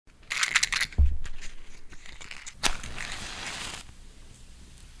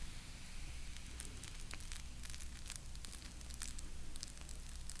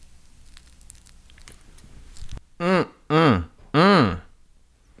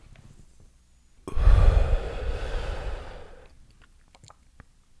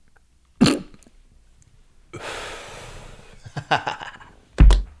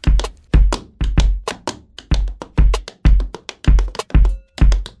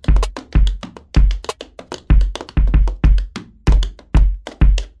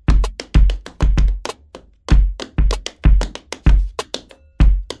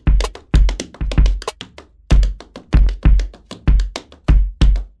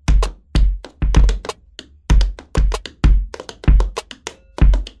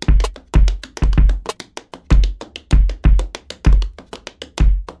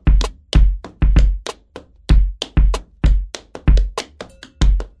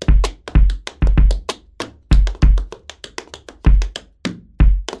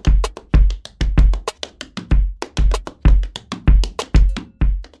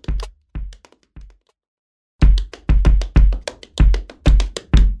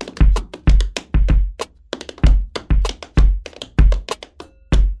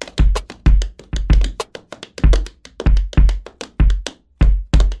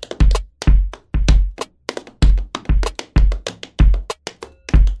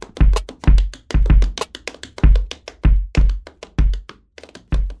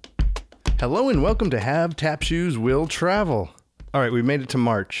Hello and welcome to Have Tap Shoes Will Travel. All right, we made it to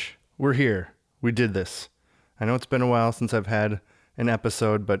March. We're here. We did this. I know it's been a while since I've had an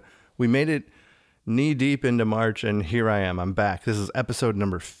episode, but we made it knee deep into March, and here I am. I'm back. This is episode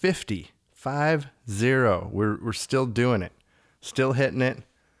number 50. 50. We're still doing it. Still hitting it.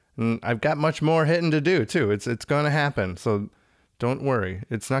 And I've got much more hitting to do, too. It's going to happen, so don't worry.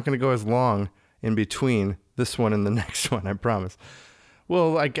 It's not going to go as long in between this one and the next one, I promise.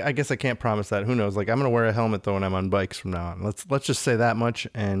 Well, I guess I can't promise that. Who knows? Like, I'm going to wear a helmet, though, when I'm on bikes from now on. Let's just say that much.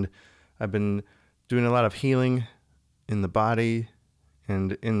 And I've been doing a lot of healing in the body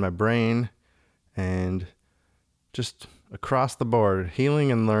and in my brain and just across the board,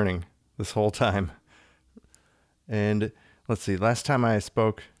 healing and learning this whole time. And let's see, last time I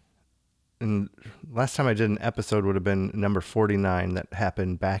spoke, and last time I did an episode would have been number 49 that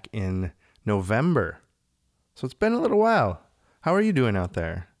happened back in November. So it's been a little while. How are you doing out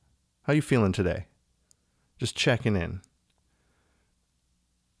there? How are you feeling today? Just checking in.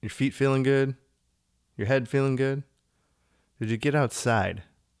 Your feet feeling good? Your head feeling good? Did you get outside?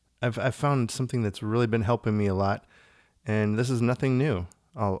 I've found something that's really been helping me a lot, and this is nothing new.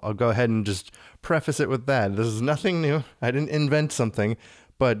 I'll go ahead and just preface it with that. This is nothing new. I didn't invent something,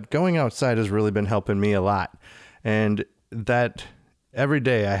 but going outside has really been helping me a lot. And that every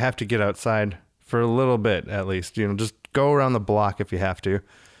day I have to get outside for a little bit at least, just go around the block if you have to.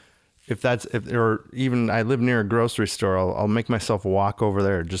 Or even I live near a grocery store, I'll make myself walk over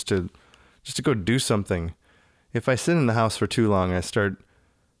there just to go do something. If I sit in the house for too long, I start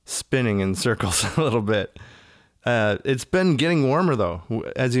spinning in circles a little bit. It's been getting warmer though.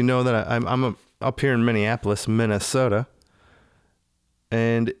 As you know that I'm up here in Minneapolis, Minnesota,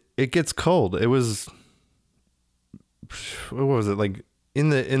 and it gets cold. It was, what was it, like in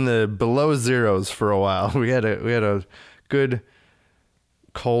the below zeros for a while. We had a good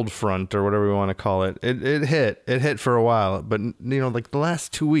cold front or whatever we want to call it. It hit for a while, but like the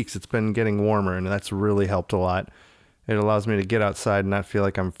last 2 weeks it's been getting warmer, and that's really helped a lot. It allows me to get outside and not feel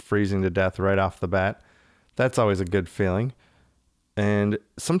like I'm freezing to death right off the bat. That's always a good feeling. And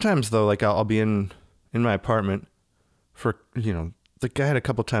sometimes though, like I'll be in my apartment for, like I had a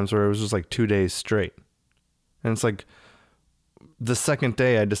couple times where it was just like 2 days straight. And it's like the second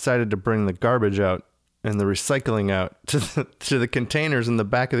day I decided to bring the garbage out and the recycling out to the containers in the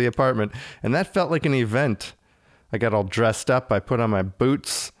back of the apartment. And that felt like an event. I got all dressed up. I put on my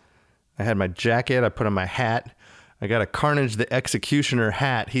boots. I had my jacket. I put on my hat. I got a Carnage the Executioner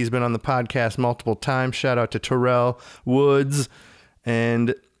hat. He's been on the podcast multiple times. Shout out to Terrell Woods.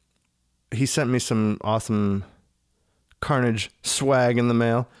 And he sent me some awesome Carnage swag in the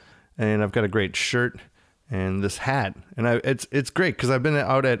mail. And I've got a great shirt and this hat. And it's great because I've been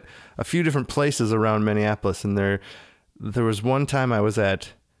out at a few different places around Minneapolis. And there was one time I was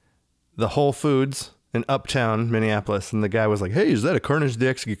at the Whole Foods in Uptown, Minneapolis. And the guy was like, "Hey, is that a Carnage the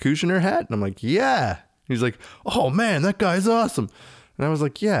Executioner hat?" And I'm like, "Yeah." He's like, "Oh man, that guy's awesome." And I was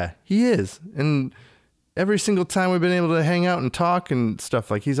like, "Yeah, he is." And every single time we've been able to hang out and talk and stuff,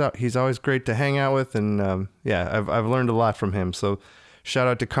 like he's always great to hang out with. And I've learned a lot from him. So shout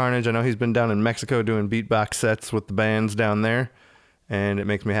out to Carnage. I know he's been down in Mexico doing beatbox sets with the bands down there. And it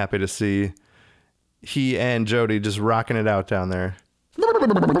makes me happy to see he and Jody just rocking it out down there.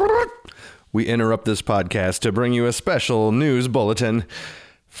 We interrupt this podcast to bring you a special news bulletin.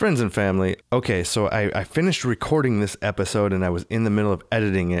 Friends and family. Okay, so I finished recording this episode and I was in the middle of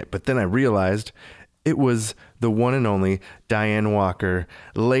editing it, but then I realized it was the one and only Diane Walker,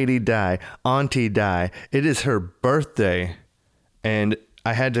 Lady Di, Auntie Di. It is her birthday, and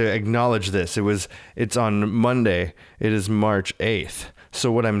I had to acknowledge this. It's on Monday. It is March 8th.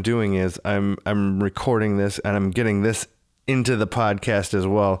 So what I'm doing is I'm recording this and I'm getting this into the podcast as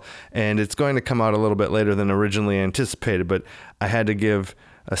well, and it's going to come out a little bit later than originally anticipated, but I had to give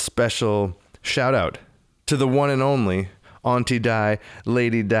a special shout out to the one and only Auntie Di,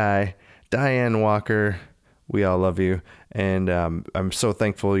 Lady Di, Diane Walker. We all love you, and I'm so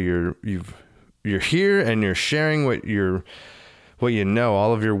thankful you're here and you're sharing what you know,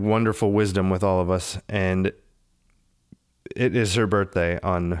 all of your wonderful wisdom with all of us. And it is her birthday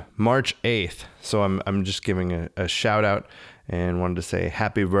on March 8th, so I'm just giving a shout out and wanted to say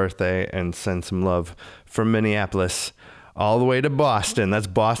happy birthday and send some love from Minneapolis all the way to Boston. That's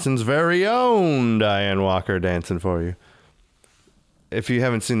Boston's very own Diane Walker dancing for you. If you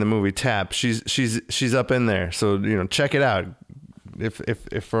haven't seen the movie Tap, she's up in there. So, check it out.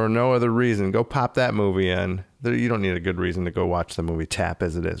 If for no other reason, go pop that movie in. You don't need a good reason to go watch the movie Tap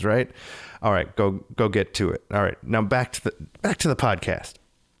as it is, right? All right, go get to it. All right, now back to the podcast.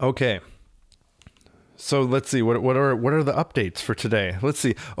 Okay. So let's see what are the updates for today. Let's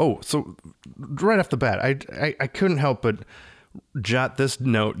see. Oh, so right off the bat, I couldn't help but jot this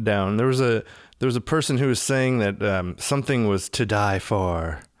note down. There was a person who was saying that something was to die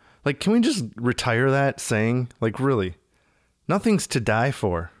for. Like, can we just retire that saying? Like, really, nothing's to die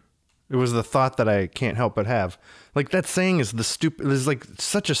for. It was the thought that I can't help but have. Like, that saying is like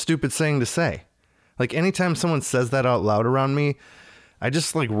such a stupid saying to say. Like, anytime someone says that out loud around me, I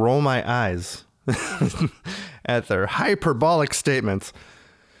just like roll my eyes at their hyperbolic statements.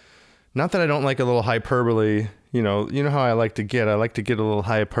 Not that I don't like a little hyperbole, you know how I like to get a little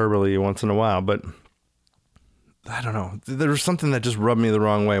hyperbole once in a while, but I don't know. There was something that just rubbed me the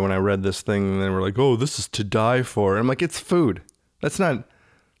wrong way when I read this thing, and they were like, "Oh, this is to die for." And I'm like, it's food.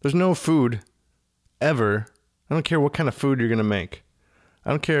 There's no food ever. I don't care what kind of food you're going to make.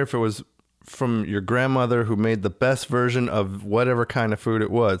 I don't care if it was from your grandmother who made the best version of whatever kind of food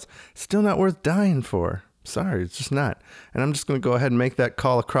it was. It's still not worth dying for. Sorry, it's just not. And I'm just going to go ahead and make that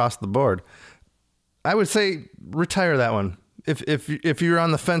call across the board. I would say retire that one. If you're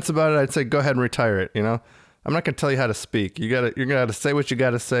on the fence about it, I'd say go ahead and retire it, you know? I'm not going to tell you how to speak. You're going to say what you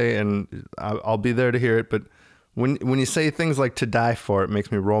got to say, and I'll be there to hear it, but when you say things like to die for, it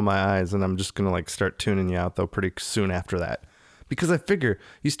makes me roll my eyes, and I'm just going to like start tuning you out though pretty soon after that. Because I figure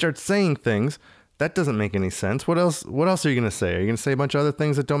you start saying things that doesn't make any sense. What else are you going to say? Are you going to say a bunch of other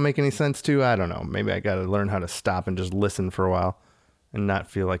things that don't make any sense too? I don't know. Maybe I got to learn how to stop and just listen for a while and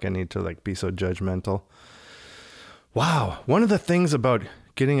not feel like I need to like be so judgmental. Wow. One of the things about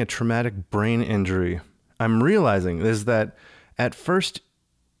getting a traumatic brain injury I'm realizing is that at first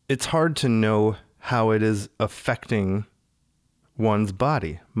it's hard to know how it is affecting one's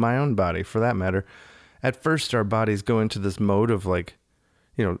body, my own body for that matter. At first, our bodies go into this mode of like,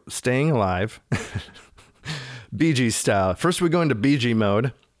 you know, staying alive, Bee Gees style. First, we go into Bee Gee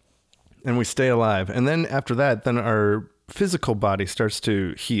mode and we stay alive. And then after that, then our physical body starts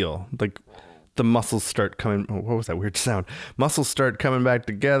to heal. Like the muscles start coming. Oh, what was that weird sound? Muscles start coming back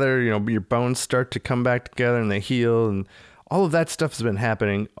together. You know, your bones start to come back together and they heal. And all of that stuff has been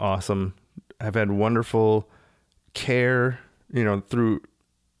happening. Awesome. I've had wonderful care, you know, through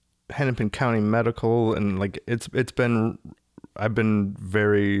Hennepin County Medical, and like I've been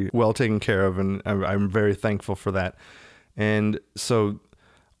very well taken care of, and I'm very thankful for that. And so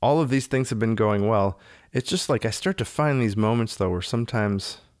all of these things have been going well. It's just like I start to find these moments though where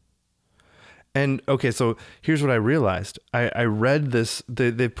sometimes, and okay, so here's what I realized. I read this,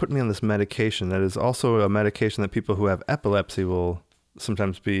 they put me on this medication that is also a medication that people who have epilepsy will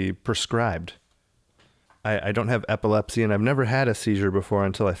sometimes be prescribed. I don't have epilepsy, and I've never had a seizure before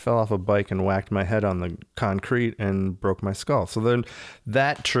until I fell off a bike and whacked my head on the concrete and broke my skull. So then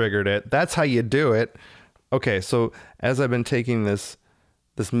that triggered it. That's how you do it. Okay, so as I've been taking this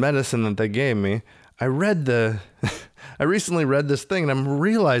medicine that they gave me, I recently read this thing, and I'm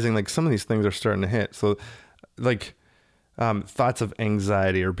realizing like some of these things are starting to hit. So like thoughts of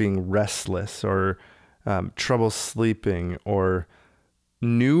anxiety or being restless or trouble sleeping or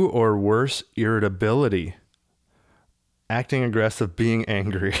new or worse irritability, acting aggressive, being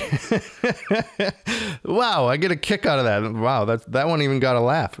angry. Wow, I get a kick out of that. Wow, that one even got a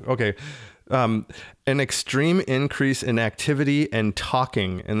laugh. Okay. An extreme increase in activity and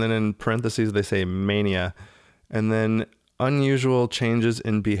talking, and then in parentheses they say mania, and then unusual changes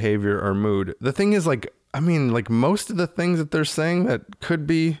in behavior or mood. The thing is, like, I mean, like most of the things that they're saying that could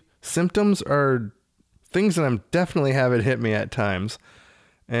be symptoms are things that I'm definitely have it hit me at times.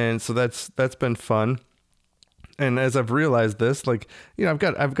 And so that's been fun. And as I've realized this, like, you know,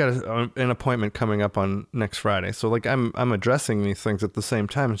 I've got an appointment coming up on next Friday. So like I'm addressing these things at the same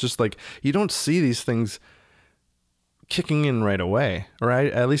time. It's just like you don't see these things kicking in right away,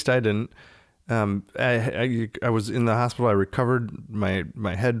 right? At least I didn't. I was in the hospital. I recovered.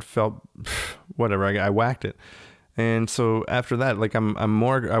 My head felt whatever. I whacked it. And so after that, like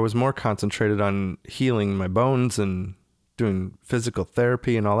I was more concentrated on healing my bones and doing physical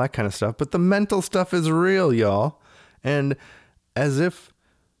therapy and all that kind of stuff. But the mental stuff is real, y'all. And as if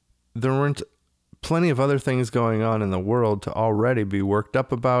there weren't plenty of other things going on in the world to already be worked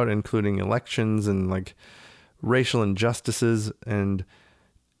up about, including elections and like racial injustices, and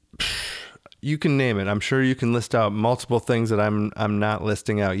you can name it. I'm sure you can list out multiple things that I'm not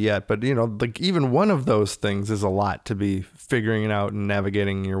listing out yet, but you know, like even one of those things is a lot to be figuring it out and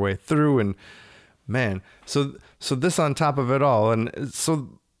navigating your way through. And man, so this on top of it all. And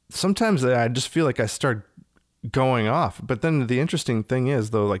so sometimes I just feel like I start going off. But then the interesting thing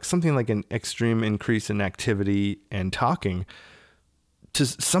is though, like something like an extreme increase in activity and talking, to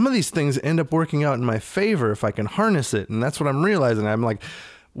some of these things end up working out in my favor if I can harness it. And that's what I'm realizing. I'm like,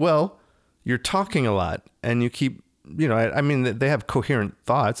 well, you're talking a lot and you keep, I mean, they have coherent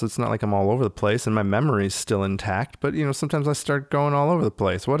thoughts. It's not like I'm all over the place and my memory's still intact, but sometimes I start going all over the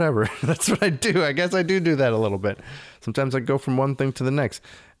place, whatever. That's what I do. I guess I do that a little bit. Sometimes I go from one thing to the next.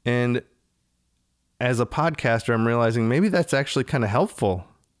 And as a podcaster, I'm realizing maybe that's actually kind of helpful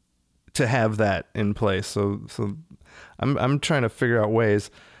to have that in place. So I'm trying to figure out ways.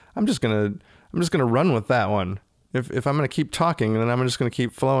 I'm just going to run with that one. If I'm going to keep talking, then I'm just going to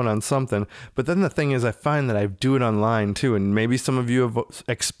keep flowing on something. But then the thing is, I find that I do it online too. And maybe some of you have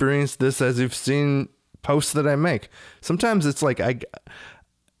experienced this as you've seen posts that I make. Sometimes it's like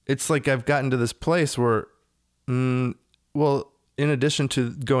I've gotten to this place where, well, in addition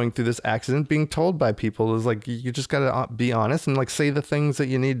to going through this accident, being told by people is like, you just got to be honest and like say the things that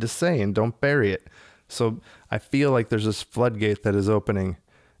you need to say and don't bury it. So I feel like there's this floodgate that is opening.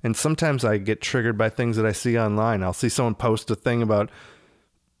 And sometimes I get triggered by things that I see online. I'll see someone post a thing about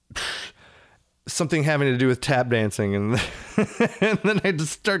something having to do with tap dancing. And, and then I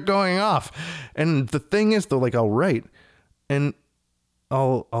just start going off. And the thing is though, like I'll write and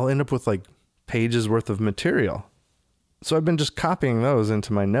I'll end up with like pages worth of material. So I've been just copying those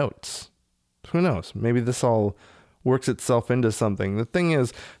into my notes. Who knows? Maybe this all works itself into something. The thing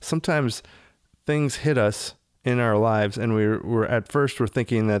is, sometimes things hit us in our lives and we're at first we're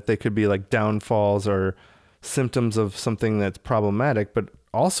thinking that they could be like downfalls or symptoms of something that's problematic, but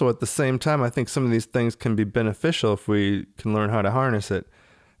also at the same time I think some of these things can be beneficial if we can learn how to harness it.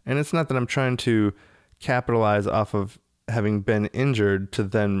 And it's not that I'm trying to capitalize off of having been injured to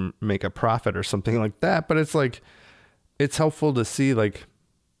then make a profit or something like that, but it's like it's helpful to see like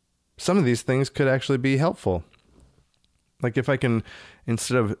some of these things could actually be helpful. Like if I can,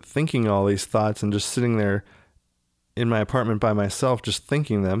 instead of thinking all these thoughts and just sitting there in my apartment by myself, just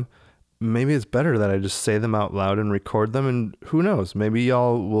thinking them, maybe it's better that I just say them out loud and record them. And who knows, maybe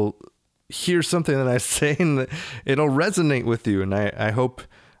y'all will hear something that I say and it'll resonate with you. And I hope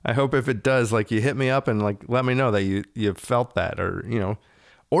if it does, like you hit me up and like, let me know that you felt that, or,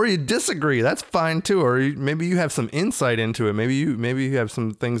 or you disagree. That's fine too. Or maybe you have some insight into it. Maybe you have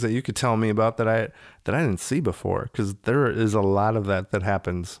some things that you could tell me about that I didn't see before. 'Cause there is a lot of that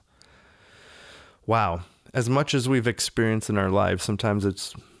happens. Wow. As much as we've experienced in our lives, sometimes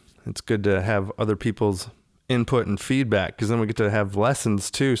it's good to have other people's input and feedback, because then we get to have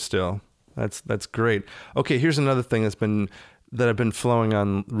lessons too still. That's great. Okay, here's another thing that I've been flowing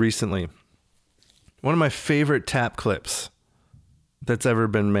on recently. One of my favorite tap clips that's ever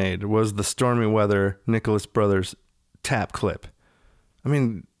been made was the Stormy Weather Nicholas Brothers tap clip. I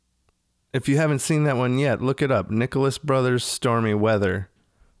mean, if you haven't seen that one yet, look it up. Nicholas Brothers Stormy Weather.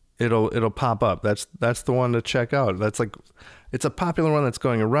 It'll pop up. That's the one to check out. That's like, it's a popular one that's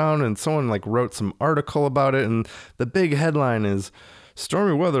going around, and someone like wrote some article about it, and the big headline is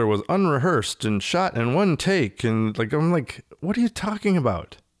Stormy Weather was unrehearsed and shot in one take. And like, I'm like, what are you talking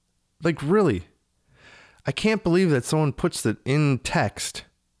about? Like, really? I can't believe that someone puts it in text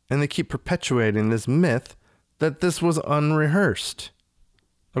and they keep perpetuating this myth that this was unrehearsed.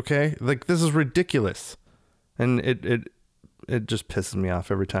 Okay? Like, this is ridiculous. And it just pisses me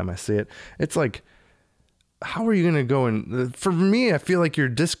off every time I see it. It's like, how are you going to go and, for me, I feel like you're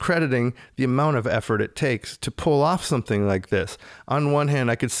discrediting the amount of effort it takes to pull off something like this. On one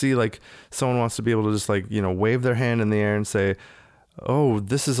hand, I could see like someone wants to be able to just like, wave their hand in the air and say, oh,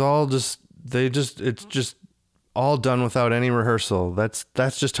 this is all it's just all done without any rehearsal. That's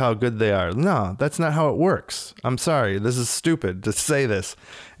just how good they are. No, that's not how it works. I'm sorry. This is stupid to say this.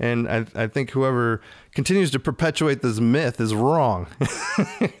 And I think whoever continues to perpetuate this myth is wrong.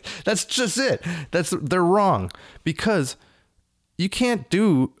 That's just it. They're wrong, because you can't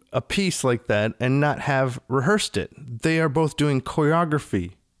do a piece like that and not have rehearsed it. They are both doing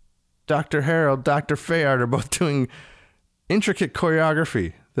choreography. Dr. Harold, Dr. Fayard are both doing intricate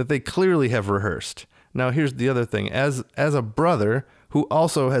choreography that they clearly have rehearsed. Now, here's the other thing. As a brother who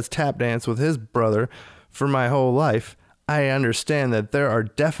also has tap danced with his brother for my whole life, I understand that there are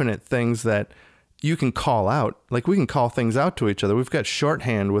definite things that you can call out. Like, we can call things out to each other. We've got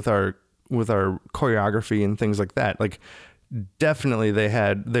shorthand with our choreography and things like that. Like, definitely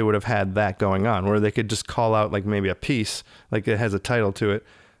they would have had that going on, where they could just call out like maybe a piece, like it has a title to it,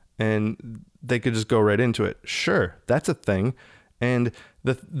 and they could just go right into it. Sure, that's a thing. And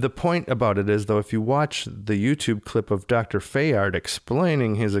the point about it is, though, if you watch the YouTube clip of Dr. Fayard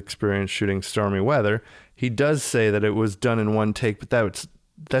explaining his experience shooting Stormy Weather, he does say that it was done in one take, but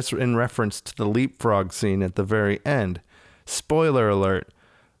that's in reference to the leapfrog scene at the very end. Spoiler alert.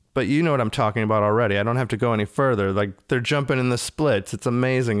 But you know what I'm talking about already. I don't have to go any further. Like, they're jumping in the splits. It's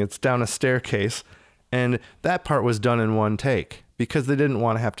amazing. It's down a staircase. And that part was done in one take, because they didn't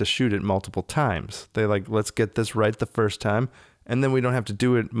want to have to shoot it multiple times. They like, let's get this right the first time, and then we don't have to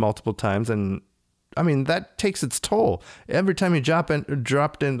do it multiple times. And I mean, that takes its toll. Every time you dropped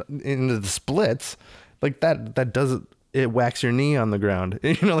into the splits, like that doesn't, it whacks your knee on the ground.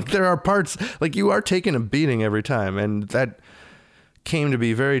 You know, like there are parts, like you are taking a beating every time. And that came to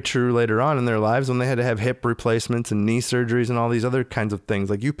be very true later on in their lives when they had to have hip replacements and knee surgeries and all these other kinds of things.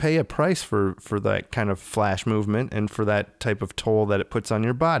 Like you pay a price for that kind of flash movement and for that type of toll that it puts on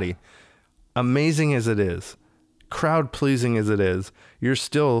your body. Amazing as it is, crowd pleasing as it is, you're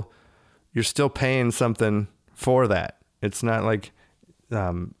still paying something for that. It's not like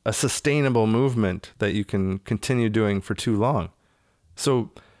a sustainable movement that you can continue doing for too long.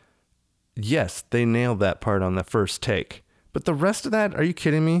 So yes, they nailed that part on the first take. But the rest of that, are you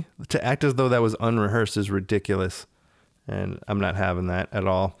kidding me? To act as though that was unrehearsed is ridiculous. And I'm not having that at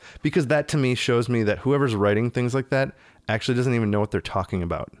all. Because that to me shows me that whoever's writing things like that actually doesn't even know what they're talking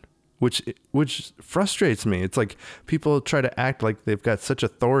about. Which frustrates me. It's like people try to act like they've got such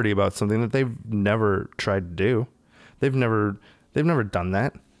authority about something that they've never tried to do. They've never done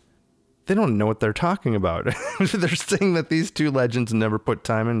that. They don't know what they're talking about. They're saying that these two legends never put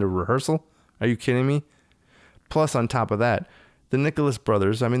time into rehearsal. Are you kidding me? Plus, on top of that, the Nicholas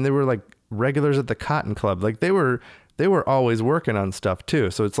brothers, I mean, they were like regulars at the Cotton Club. Like they were always working on stuff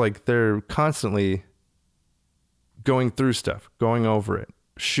too. So it's like they're constantly going through stuff, going over it,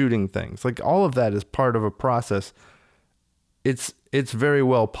 shooting things. Like all of that is part of a process. It's very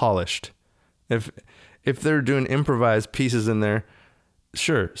well polished. If they're doing improvised pieces in there,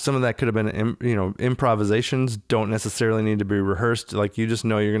 sure, some of that could have been, improvisations don't necessarily need to be rehearsed. Like you just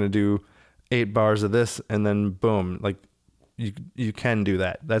know you're going to do 8 bars of this and then boom, like you can do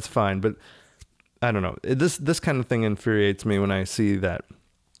that. That's fine. But I don't know. This kind of thing infuriates me when I see that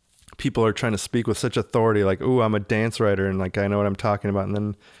people are trying to speak with such authority, like, "Ooh, I'm a dance writer and like I know what I'm talking about." And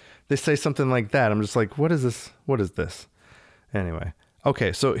then they say something like that. I'm just like, "What is this? What is this?" Anyway.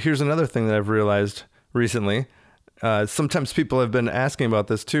 Okay, so here's another thing that I've realized recently. Sometimes people have been asking about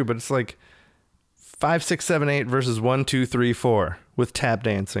this too, but it's like 5, 6, 7, 8 versus 1, 2, 3, 4 with tap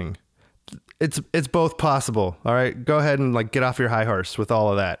dancing. It's both possible. All right. Go ahead and like get off your high horse with all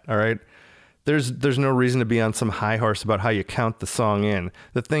of that. All right. There's no reason to be on some high horse about how you count the song in.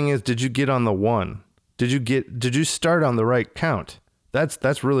 The thing is, did you get on the 1? Did you start on the right count?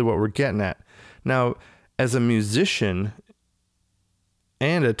 That's really what we're getting at. Now, as a musician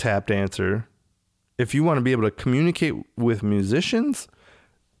and a tap dancer, if you want to be able to communicate with musicians,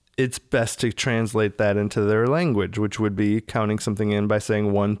 it's best to translate that into their language, which would be counting something in by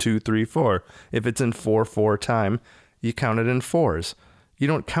saying 1, 2, 3, 4. If it's in 4/4 time, you count it in 4s. You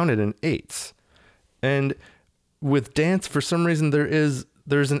don't count it in 8s. And with dance, for some reason,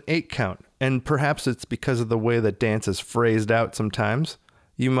 there's an 8 count. And perhaps it's because of the way that dance is phrased out sometimes.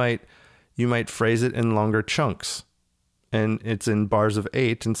 You might phrase it in longer chunks. And it's in bars of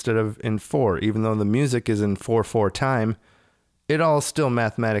 8 instead of in 4. Even though the music is in 4/4 time, it all still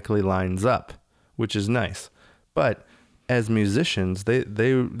mathematically lines up, which is nice. But as musicians,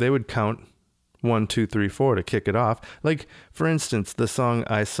 they would count 1, 2, 3, 4 to kick it off. Like, for instance, the song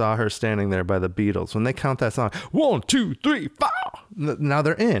 "I Saw Her Standing There" by the Beatles. When they count that song, 1, 2, 3, 4, now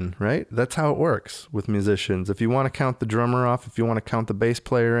they're in, right? That's how it works with musicians. If you want to count the drummer off, if you want to count the bass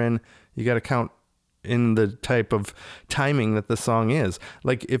player in, you got to count in the type of timing that the song is.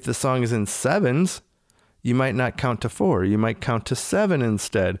 Like, if the song is in 7s, you might not count to 4. You might count to 7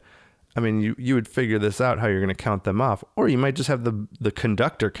 instead. I mean, you would figure this out, how you're going to count them off. Or you might just have the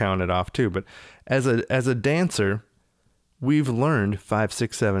conductor count it off too. But as a dancer, we've learned 5,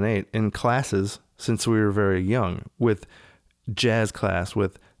 6, 7, 8 in classes since we were very young, with jazz class,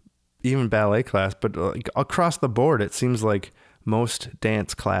 with even ballet class. But like across the board, it seems like most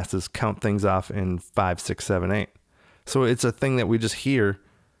dance classes count things off in 5, 6, 7, 8. So it's a thing that we just hear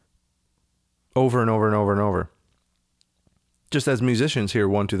over and over and over and over. Just as musicians hear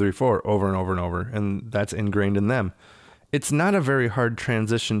 1, 2, 3, 4 over and over and over, and that's ingrained in them. It's not a very hard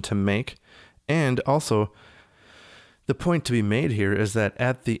transition to make. And also, the point to be made here is that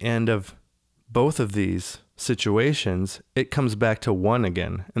at the end of both of these situations, it comes back to 1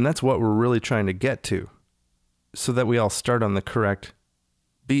 again. And that's what we're really trying to get to, so that we all start on the correct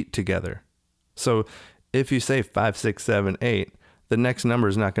beat together. So if you say 5, 6, 7, 8, the next number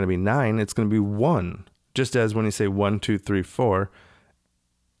is not going to be 9, it's going to be 1. Just as when you say 1, 2, 3, 4,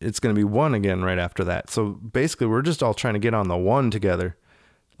 it's going to be 1 again right after that. So basically, we're just all trying to get on the 1 together.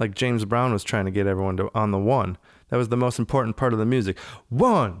 Like James Brown was trying to get everyone on the 1. That was the most important part of the music.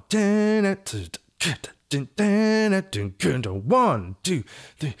 1, 1, 2,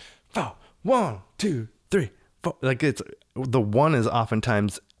 3, 4. 1, 2, 3, 4. Like, it's the one is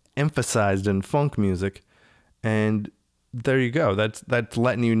oftentimes emphasized in funk music, and there you go. That's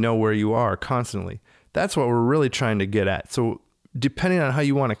letting you know where you are constantly. That's what we're really trying to get at. So depending on how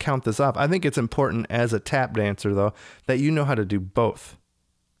you want to count this off, I think it's important as a tap dancer, though, that you know how to do both.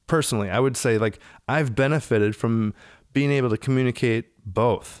 Personally, I would say, like, I've benefited from being able to communicate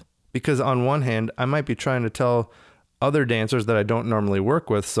both, because on one hand, I might be trying to tell other dancers that I don't normally work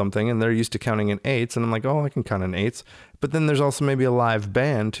with something, and they're used to counting in eights, and I'm like, oh, I can count in eights. But then there's also maybe a live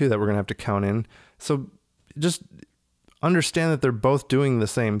band too that we're gonna have to count in. So just understand that they're both doing the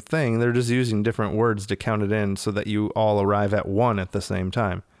same thing. They're just using different words to count it in so that you all arrive at one at the same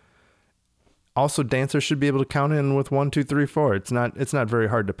time. Also, dancers should be able to count in with 1, 2, 3, 4. It's not very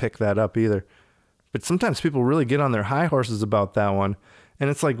hard to pick that up either. But sometimes people really get on their high horses about that one. And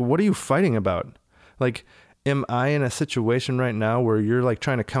it's like, what are you fighting about? Like, am I in a situation right now where you're like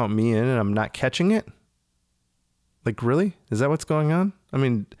trying to count me in and I'm not catching it? Like, really? Is that what's going on? I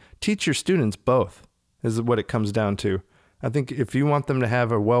mean, teach your students both is what it comes down to. I think if you want them to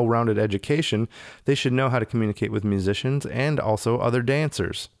have a well-rounded education, they should know how to communicate with musicians and also other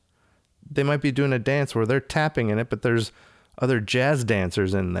dancers. They might be doing a dance where they're tapping in it, but there's other jazz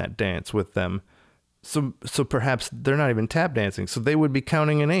dancers in that dance with them. So perhaps they're not even tap dancing. So they would be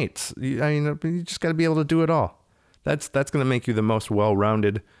counting in eights. I mean, you just got to be able to do it all. That's going to make you the most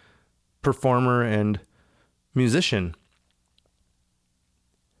well-rounded performer and musician.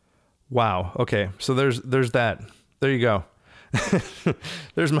 Wow. Okay. So there's that. There you go.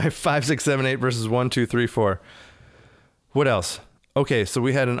 There's my 5, 6, 7, 8 versus 1, 2, 3, 4. What else? Okay. So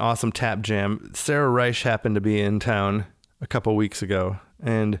we had an awesome tap jam. Sarah Reich happened to be in town a couple weeks ago,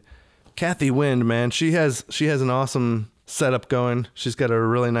 and Kathy Wind, man, she has an awesome setup going. She's got a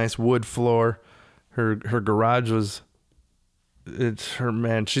really nice wood floor. Her garage was, it's her,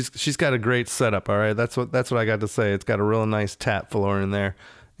 man. She's got a great setup. All right, that's what I got to say. It's got a real nice tap floor in there,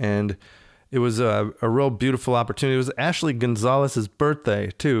 and it was a real beautiful opportunity. It was Ashley Gonzalez's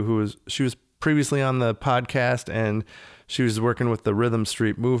birthday too. She was previously on the podcast, and she was working with the Rhythm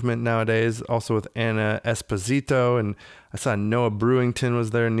Street movement nowadays, also with Anna Esposito, and I saw Noah Brewington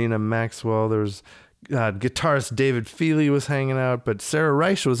was there, Nina Maxwell. There was guitarist David Feely was hanging out, but Sarah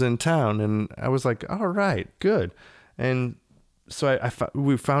Reich was in town, and I was like, all right, good. And so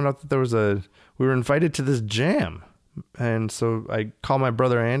we found out that we were invited to this jam, and so I called my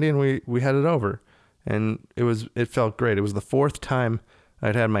brother Andy, and we headed over, and it felt great. It was the 4th time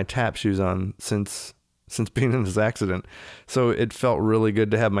I'd had my tap shoes on since being in this accident. So it felt really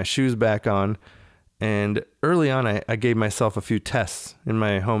good to have my shoes back on. And early on, I gave myself a few tests in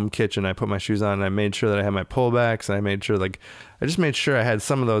my home kitchen. I put my shoes on and I made sure that I had my pullbacks. And I just made sure I had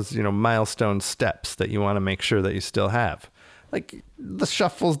some of those, milestone steps that you want to make sure that you still have. Like the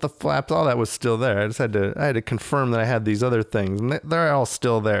shuffles, the flaps, all that was still there. I had to confirm that I had these other things, and they're all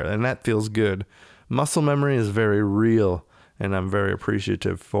still there. And that feels good. Muscle memory is very real, and I'm very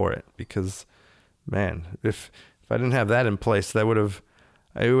appreciative for it, because man, if I didn't have that in place, it would have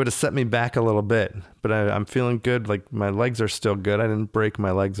set me back a little bit. But I'm feeling good. Like, my legs are still good. I didn't break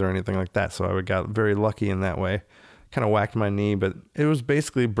my legs or anything like that, so I got very lucky in that way. Kind of whacked my knee, but it was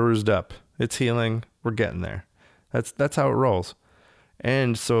basically bruised up. It's healing. We're getting there. That's how it rolls.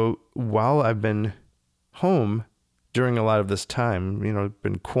 And so while I've been home during a lot of this time,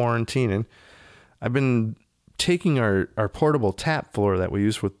 been quarantining, I've been taking our portable tap floor that we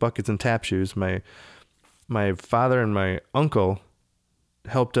use with buckets and tap shoes. My father and my uncle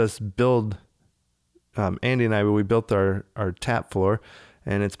helped us build, Andy and we built our tap floor,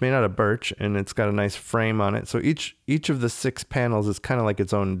 and it's made out of birch, and it's got a nice frame on it. So each of the 6 panels is kind of like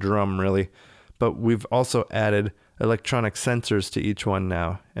its own drum, really. But we've also added electronic sensors to each one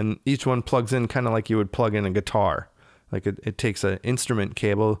now, and each one plugs in kind of like you would plug in a guitar. Like it takes an instrument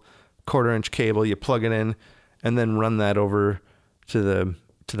cable, 1/4-inch cable, you plug it in, and then run that over to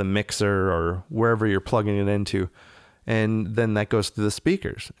the mixer or wherever you're plugging it into. And then that goes through the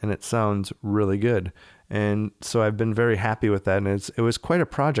speakers, and it sounds really good. And so I've been very happy with that. And it was quite a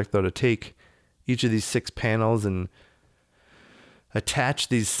project, though, to take each of these 6 panels and attach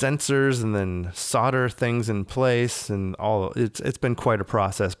these sensors and then solder things in place, and all. It's been quite a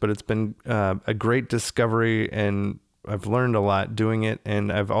process, but it's been a great discovery, and I've learned a lot doing it.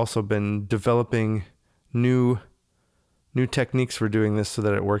 And I've also been developing new techniques for doing this so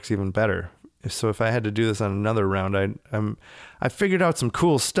that it works even better. So if I had to do this on another round, I figured out some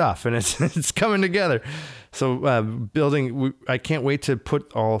cool stuff, and it's coming together. So I can't wait to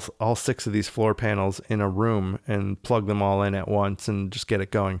put all 6 of these floor panels in a room and plug them all in at once and just get it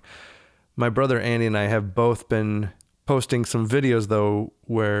going. My brother Andy and I have both been posting some videos, though,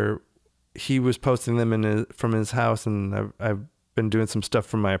 where he was posting them from his house, and I've been doing some stuff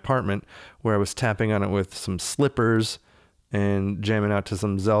from my apartment where I was tapping on it with some slippers and jamming out to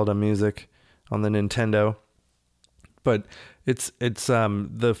some Zelda music on the Nintendo. But it's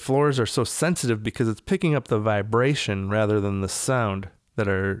the floors are so sensitive because it's picking up the vibration rather than the sound that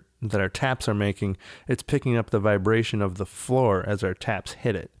our taps are making. It's picking up the vibration of the floor as our taps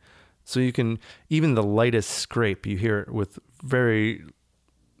hit it. So you can, even the lightest scrape, you hear it with very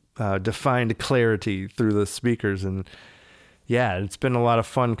defined clarity through the speakers. And yeah, it's been a lot of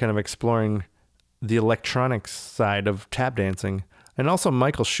fun kind of exploring the electronics side of tap dancing. And also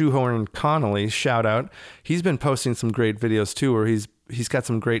Michael Shoehorn Connolly, shout out. He's been posting some great videos too, where he's got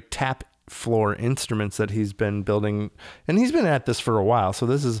some great tap floor instruments that he's been building, and he's been at this for a while. So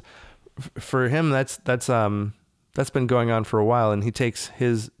this is, for him, that's been going on for a while. And he takes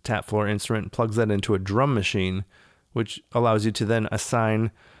his tap floor instrument and plugs that into a drum machine, which allows you to then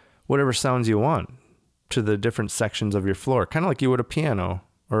assign whatever sounds you want to the different sections of your floor, kind of like you would a piano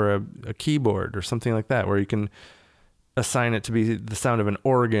or a keyboard or something like that, where you can assign it to be the sound of an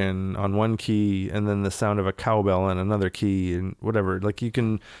organ on one key and then the sound of a cowbell on another key and whatever. Like you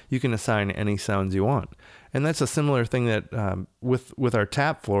can assign any sounds you want. And that's a similar thing that with our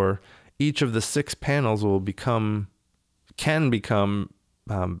tap floor, each of the 6 panels can become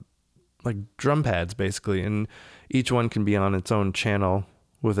like drum pads basically, and each one can be on its own channel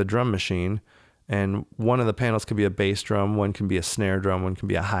with a drum machine. And one of the panels can be a bass drum, one can be a snare drum, one can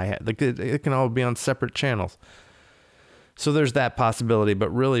be a hi-hat. Like it can all be on separate channels. So there's that possibility, but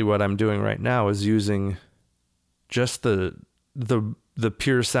really what I'm doing right now is using just the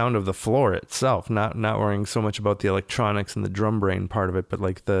pure sound of the floor itself, not worrying so much about the electronics and the drum brain part of it, but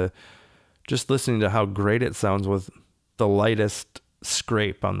like just listening to how great it sounds with the lightest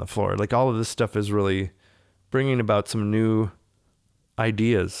scrape on the floor. Like all of this stuff is really bringing about some new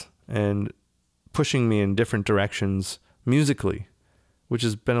ideas and pushing me in different directions musically, which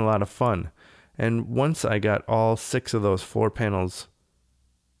has been a lot of fun. And once I got all 6 of those floor panels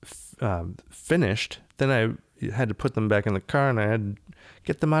finished, then I had to put them back in the car and I had to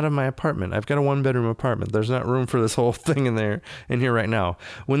get them out of my apartment. I've got a 1-bedroom apartment. There's not room for this whole thing in here right now.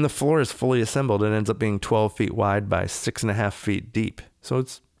 When the floor is fully assembled, it ends up being 12 feet wide by 6.5 feet deep. So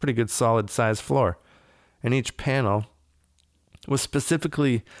it's pretty good solid size floor. And each panel was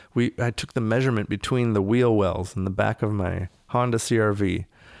specifically, I took the measurement between the wheel wells in the back of my Honda CRV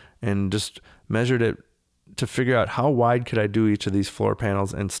and just measured it to figure out how wide could I do each of these floor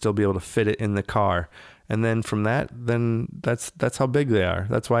panels and still be able to fit it in the car. And then from that, that's how big they are.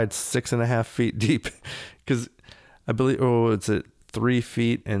 That's why it's 6.5 feet deep, because I believe, it's at 3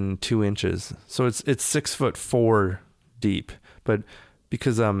 feet and 2 inches. So it's 6'4" deep, but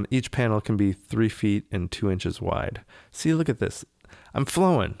because each panel can be 3 feet and 2 inches wide. See, look at this. I'm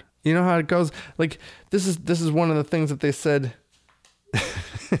flowing. You know how it goes? Like this is one of the things that they said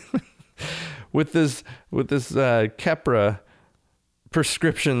with this Keppra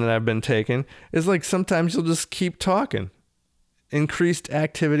prescription that I've been taking, is like sometimes you'll just keep talking. Increased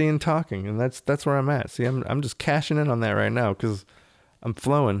activity and talking, and that's where I'm at. See, I'm just cashing in on that right now because I'm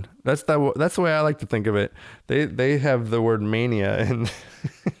flowing. That's the way I like to think of it. They have the word mania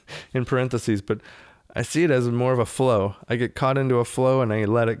in parentheses, but I see it as more of a flow. I get caught into a flow and I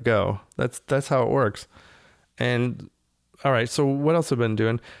let it go. That's how it works. And all right, so what else have I been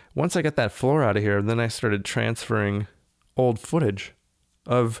doing? Once I got that floor out of here, then I started transferring old footage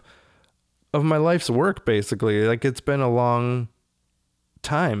of my life's work, basically. Like it's been a long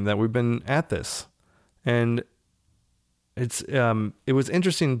time that we've been at this. And it was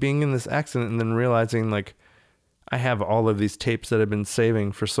interesting being in this accident and then realizing like I have all of these tapes that I've been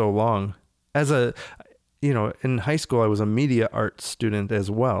saving for so long. In high school, I was a media arts student as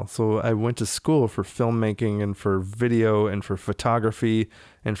well. So I went to school for filmmaking and for video and for photography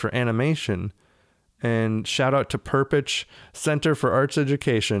and for animation. And shout out to Perpich Center for Arts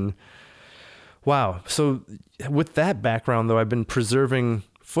Education. Wow. So with that background, though, I've been preserving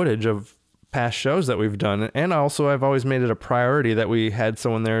footage of past shows that we've done. And also I've always made it a priority that we had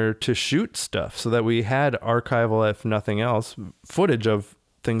someone there to shoot stuff so that we had archival, if nothing else, footage of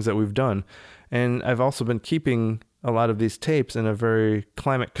things that we've done. And I've also been keeping a lot of these tapes in a very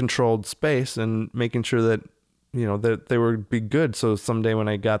climate controlled space and making sure that, that they would be good. So someday when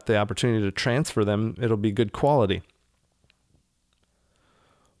I got the opportunity to transfer them, it'll be good quality.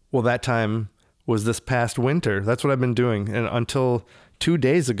 Well, that time was this past winter. That's what I've been doing. And until 2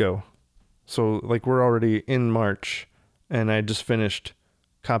 days ago. So like we're already in March and I just finished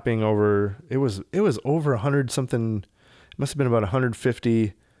copying over, it was over 100 something. It must've been about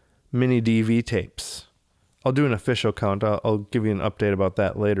 150 mini DV tapes. I'll do an official count. I'll give you an update about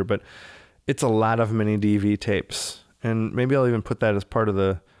that later, but it's a lot of mini DV tapes. And maybe I'll even put that as part of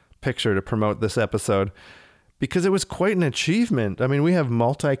the picture to promote this episode, because it was quite an achievement. I mean, we have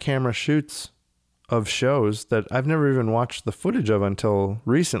multi-camera shoots of shows that I've never even watched the footage of until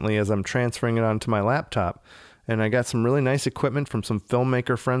recently as I'm transferring it onto my laptop. And I got some really nice equipment from some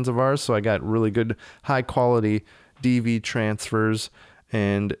filmmaker friends of ours. So I got really good high quality DV transfers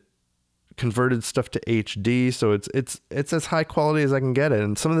and converted stuff to HD. So it's as high quality as I can get it.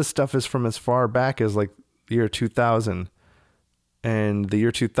 And some of this stuff is from as far back as like the year 2000 and the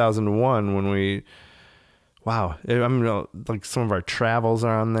year 2001 when we, wow. I mean, like some of our travels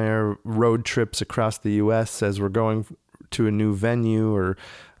are on there, road trips across the US as we're going to a new venue, or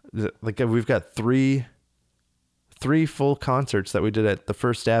like we've got three full concerts that we did at the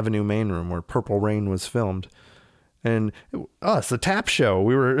First Avenue main room where Purple Rain was filmed. And us, the Tap Show,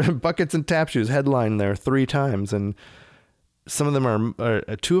 we were Buckets and Tap Shoes headlined there 3 times. And some of them are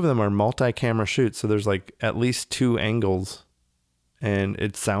 2 of them are multi-camera shoots. So there's like at least 2 angles, and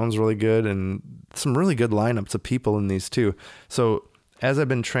it sounds really good, and some really good lineups of people in these too. So as I've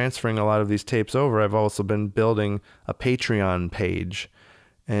been transferring a lot of these tapes over, I've also been building a Patreon page.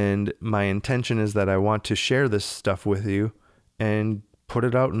 And my intention is that I want to share this stuff with you and put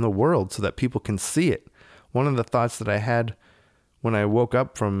it out in the world so that people can see it. One of the thoughts that I had when I woke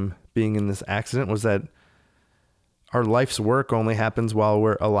up from being in this accident was that our life's work only happens while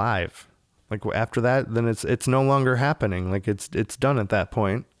we're alive. Like after that, then it's no longer happening. Like it's done at that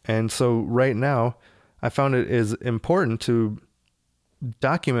point. And so right now, I found it is important to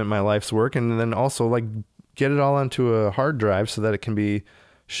document my life's work and then also like get it all onto a hard drive so that it can be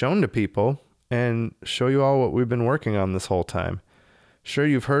shown to people and show you all what we've been working on this whole time. Sure,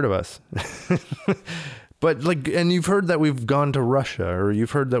 you've heard of us. But like, and you've heard that we've gone to Russia, or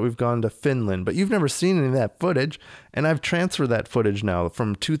you've heard that we've gone to Finland, but you've never seen any of that footage. And I've transferred that footage now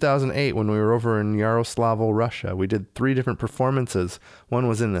from 2008 when we were over in Yaroslavl, Russia. We did 3 different performances. One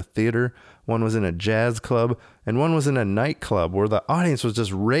was in a theater, one was in a jazz club, and one was in a nightclub where the audience was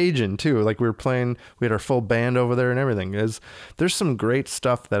just raging too. Like we were playing, we had our full band over there and everything. There's some great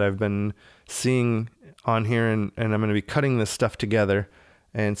stuff that I've been seeing on here, and I'm going to be cutting this stuff together.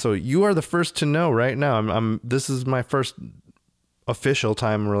 And so you are the first to know right now. This is my first official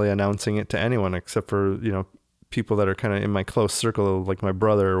time really announcing it to anyone, except for, you know, people that are kind of in my close circle, like my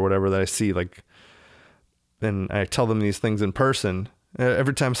brother or whatever that I see, like, and I tell them these things in person.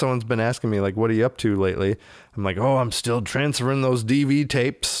 Every time someone's been asking me, like, what are you up to lately? I'm like, oh, I'm still transferring those DV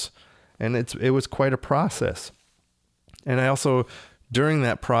tapes. And it was quite a process. And I also, during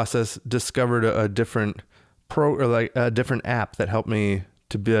that process, discovered a different a different app that helped me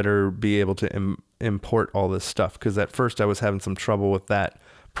to better be able to import all this stuff. Because at first I was having some trouble with that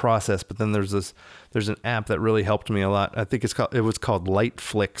process, but then there's an app that really helped me a lot. I think it was called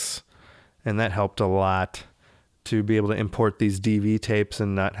Lightflix, and that helped a lot to be able to import these DV tapes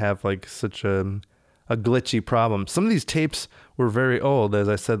and not have like such a glitchy problem. Some of these tapes were very old, as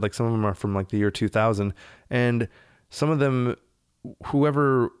I said, like some of them are from like the year 2000, and some of them,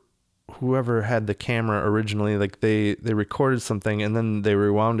 whoever had the camera originally, like they recorded something and then they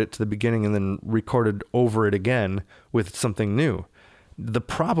rewound it to the beginning and then recorded over it again with something new. The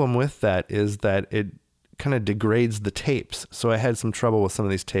problem with that is that it kind of degrades the tapes. So I had some trouble with some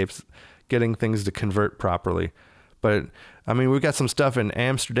of these tapes getting things to convert properly. But I mean, we've got some stuff in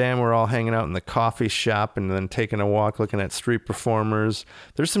Amsterdam. We're all hanging out in the coffee shop and then taking a walk, looking at street performers.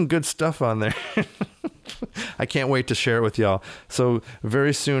 There's some good stuff on there. I can't wait to share it with y'all. So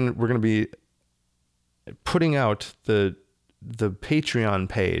very soon we're going to be putting out the Patreon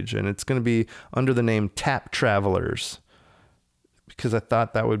page, and it's going to be under the name Tap Travelers, because I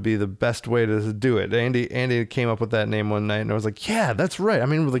thought that would be the best way to do it. Andy came up with that name one night, and I was like, yeah, that's right. I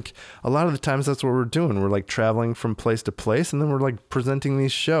mean, like a lot of the times that's what we're doing. We're like traveling from place to place, and then we're like presenting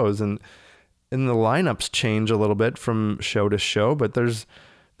these shows, and the lineups change a little bit from show to show, but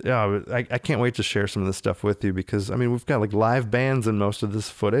I can't wait to share some of this stuff with you, because I mean, we've got like live bands in most of this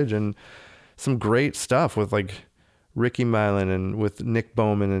footage and some great stuff with like Ricky Milan and with Nick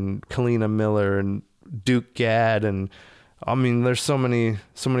Bowman and Kalina Miller and Duke Gadd, and I mean, there's so many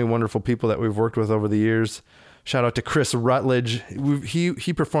wonderful people that we've worked with over the years. Shout out to Chris Rutledge.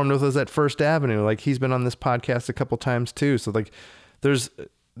 He performed with us at First Avenue. Like, he's been on this podcast a couple times too. So like there's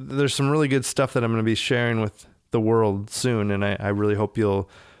some really good stuff that I'm going to be sharing with the world soon. And I really hope you'll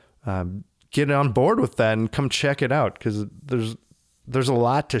get on board with that and come check it out, because there's a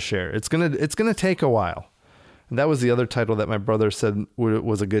lot to share. It's going to take a while. And that was the other title that my brother said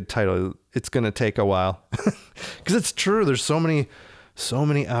was a good title. It's going to take a while. Because it's true. There's so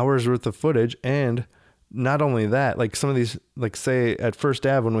many hours worth of footage, and not only that, like some of these, like say at First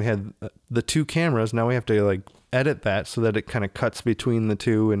Ave when we had the two cameras, now we have to like edit that so that it kind of cuts between the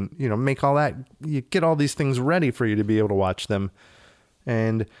two and, you know, make all that, you get all these things ready for you to be able to watch them.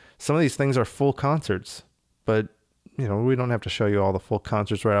 And some of these things are full concerts, but you know, we don't have to show you all the full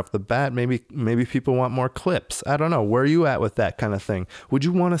concerts right off the bat. Maybe people want more clips. I don't know. Where are you at with that kind of thing? Would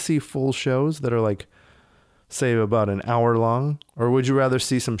you want to see full shows that are like, say, about an hour long, or would you rather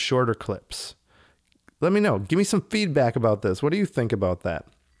see some shorter clips? Let me know. Give me some feedback about this. What do you think about that?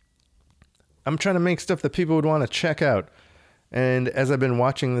 I'm trying to make stuff that people would want to check out. And as I've been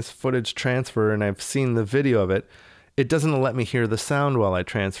watching this footage transfer and I've seen the video of it, it doesn't let me hear the sound while I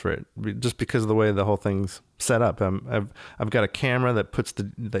transfer it, just because of the way the whole thing's set up. I've got a camera that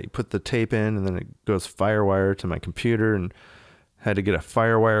you put the tape in, and then it goes FireWire to my computer, and had to get a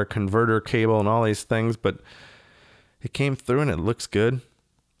FireWire converter cable and all these things, but it came through and it looks good.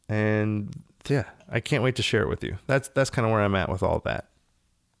 And yeah, I can't wait to share it with you. That's kind of where I'm at with all that.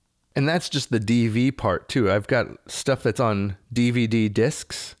 And that's just the DV part too. I've got stuff that's on DVD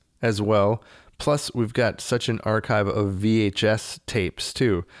discs as well. Plus, we've got such an archive of VHS tapes,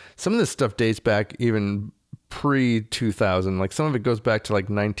 too. Some of this stuff dates back even pre-2000. Like, some of it goes back to, like,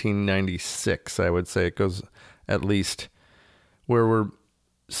 1996, I would say. It goes at least where we're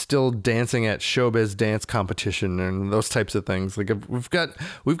still dancing at Showbiz Dance Competition and those types of things. Like, we've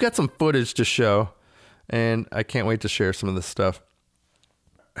got some footage to show, and I can't wait to share some of this stuff.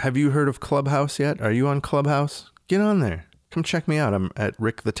 Have you heard of Clubhouse yet? Are you on Clubhouse? Get on there. Come check me out. I'm at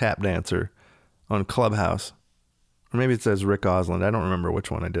Rick the Tap Dancer on Clubhouse, or maybe it says Rick Osland. I don't remember which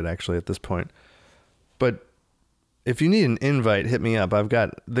one I did actually at this point. But if you need an invite, hit me up.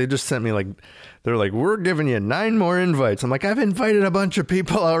 They just sent me they're like, we're giving you 9 more invites. I'm like, I've invited a bunch of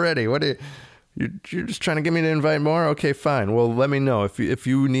people already. What you're just trying to get me to invite more? Okay, fine. Well, let me know if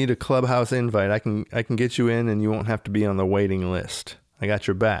you need a Clubhouse invite. I can get you in, and you won't have to be on the waiting list. I got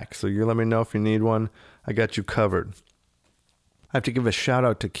your back. So you let me know if you need one. I got you covered. I have to give a shout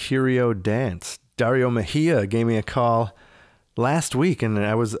out to Curio Dance. Dario Mejia gave me a call last week, and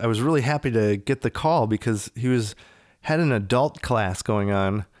I was really happy to get the call because he had an adult class going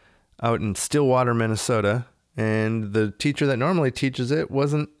on out in Stillwater, Minnesota, and the teacher that normally teaches it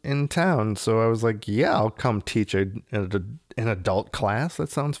wasn't in town. So I was like, yeah, I'll come teach an adult class. That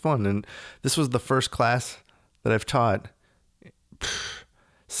sounds fun. And this was the first class that I've taught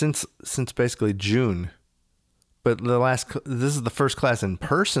since basically June. But this is the first class in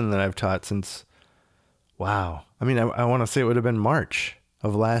person that I've taught since, wow. I mean, I want to say it would have been March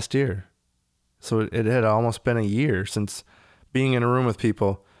of last year. So it had almost been a year since being in a room with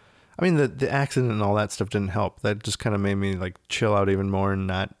people. I mean, the accident and all that stuff didn't help. That just kind of made me like chill out even more and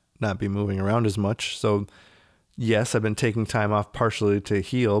not be moving around as much. So yes, I've been taking time off partially to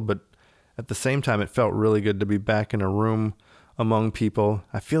heal, but at the same time, it felt really good to be back in a room among people.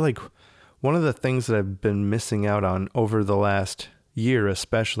 I feel like one of the things that I've been missing out on over the last year,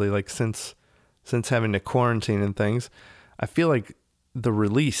 especially like since having to quarantine and things, I feel like the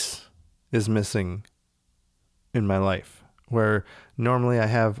release is missing in my life, where normally I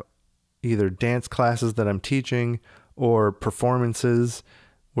have either dance classes that I'm teaching or performances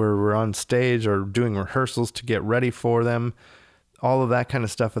where we're on stage or doing rehearsals to get ready for them, all of that kind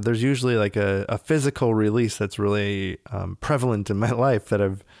of stuff. But there's usually like a physical release that's really prevalent in my life that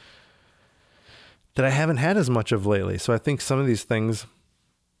I haven't had as much of lately. So I think some of these things,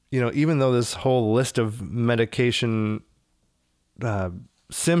 you know, even though this whole list of medication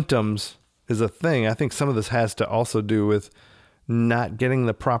symptoms is a thing, I think some of this has to also do with not getting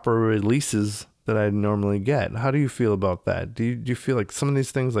the proper releases that I normally get. How do you feel about that? Do you feel like some of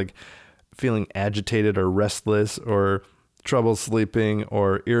these things, like feeling agitated or restless or trouble sleeping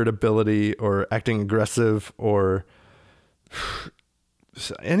or irritability or acting aggressive or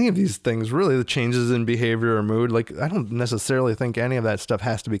any of these things, really, the changes in behavior or mood, like I don't necessarily think any of that stuff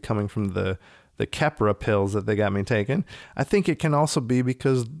has to be coming from the Keppra pills that they got me taking. I think it can also be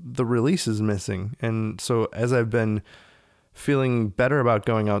because the release is missing. And so as I've been feeling better about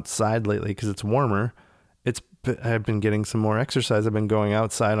going outside lately because it's warmer, I've been getting some more exercise. I've been going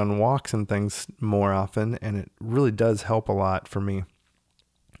outside on walks and things more often, and it really does help a lot for me.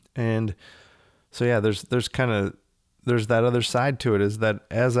 And so yeah, there's that other side to it, is that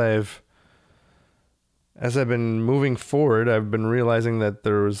as I've been moving forward, I've been realizing that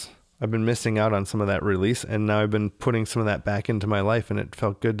I've been missing out on some of that release, and now I've been putting some of that back into my life, and it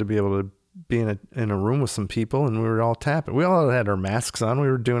felt good to be able to be in a room with some people, and we were all tapping. We all had our masks on. We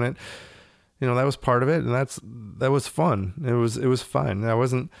were doing it. You know, that was part of it, and that was fun. It was fine. I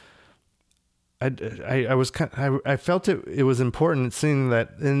felt it was important seeing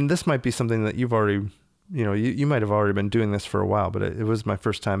that, and this might be something that you've already you might have already been doing this for a while, but it was my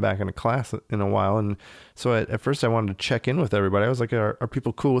first time back in a class in a while. And so at first I wanted to check in with everybody. I was like, are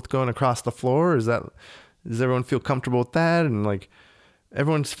people cool with going across the floor? Does everyone feel comfortable with that? And like,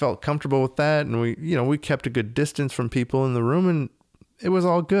 everyone's felt comfortable with that. And we kept a good distance from people in the room, and it was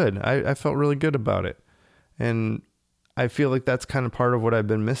all good. I felt really good about it. And I feel like that's kind of part of what I've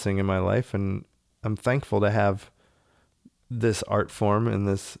been missing in my life. And I'm thankful to have this art form and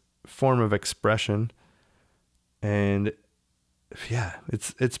this form of expression. And yeah,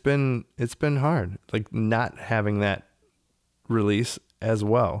 it's been hard, like not having that release as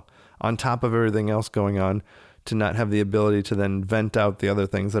well, on top of everything else going on, to not have the ability to then vent out the other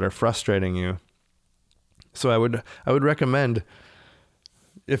things that are frustrating you. So I would recommend,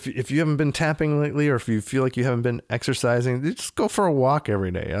 if you haven't been tapping lately, or if you feel like you haven't been exercising, just go for a walk every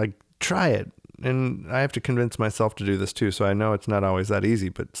day. Like, try it. And I have to convince myself to do this too. So I know it's not always that easy,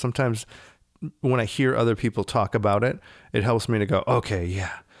 but sometimes when I hear other people talk about it, it helps me to go, okay,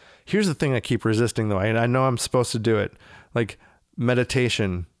 yeah, here's the thing I keep resisting though. I know I'm supposed to do it. Like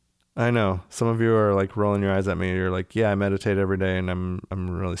meditation. I know some of you are like rolling your eyes at me. You're like, yeah, I meditate every day and I'm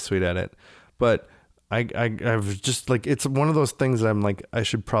really sweet at it. But I've just like, it's one of those things that I'm like, I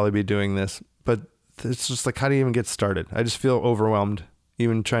should probably be doing this, but it's just like, how do you even get started? I just feel overwhelmed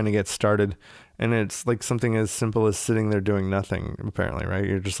even trying to get started. And it's like something as simple as sitting there doing nothing, apparently, right?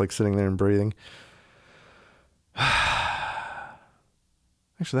 You're just like sitting there and breathing. Actually,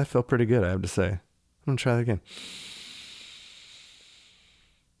 that felt pretty good, I have to say. I'm going to try that again.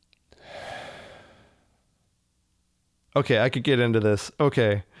 Okay, I could get into this.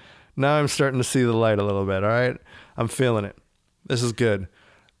 Okay, now I'm starting to see the light a little bit, all right? I'm feeling it. This is good.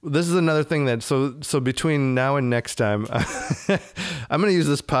 This is another thing that, so between now and next time, I'm going to use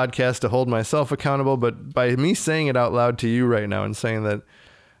this podcast to hold myself accountable, but by me saying it out loud to you right now and saying that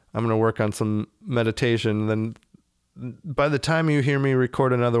I'm going to work on some meditation, then by the time you hear me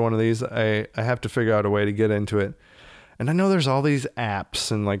record another one of these, I have to figure out a way to get into it. And I know there's all these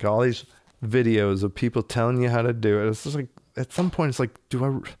apps and like all these videos of people telling you how to do it. It's just like, at some point it's like,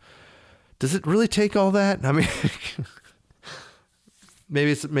 does it really take all that? I mean,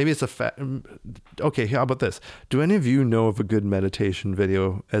 maybe it's a fact. Okay, how about this? Do any of you know of a good meditation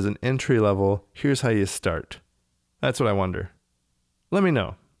video as an entry level? Here's how you start. That's what I wonder. Let me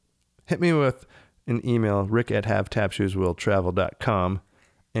know. Hit me with an email, rick@havetapshoeswilltravel.com,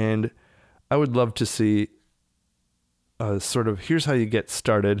 and I would love to see a sort of here's how you get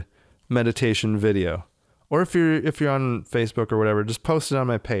started meditation video. Or if you're on Facebook or whatever, just post it on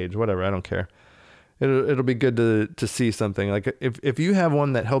my page, whatever, I don't care. It'll be good to see something. Like if you have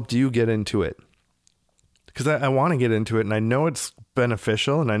one that helped you get into it, because I want to get into it and I know it's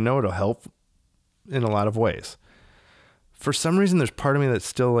beneficial and I know it'll help in a lot of ways. For some reason, there's part of me that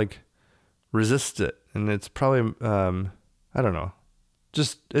still like resists it. And it's probably, I don't know,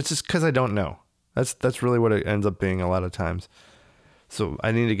 it's just because I don't know. That's really what it ends up being a lot of times. So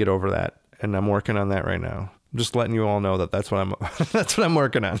I need to get over that. And I'm working on that right now. I'm just letting you all know that that's what I'm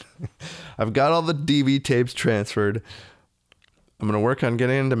working on. I've got all the DV tapes transferred. I'm going to work on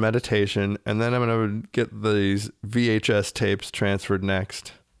getting into meditation, and then I'm going to get these VHS tapes transferred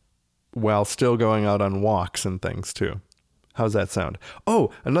next while still going out on walks and things too. How's that sound? Oh,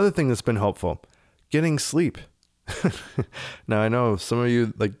 another thing that's been helpful, getting sleep. Now I know some of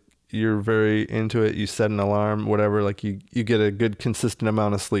you, like, you're very into it. You set an alarm, whatever, like you get a good consistent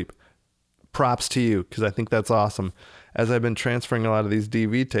amount of sleep. Props to you, because I think that's awesome. As I've been transferring a lot of these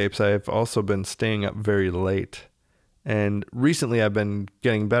DV tapes, I've also been staying up very late. And recently I've been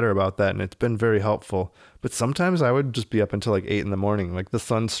getting better about that, and it's been very helpful. But sometimes I would just be up until like 8 in the morning, like the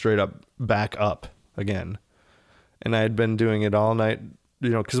sun's straight up back up again. And I had been doing it all night,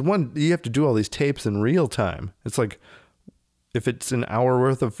 because you have to do all these tapes in real time. It's like, if it's an hour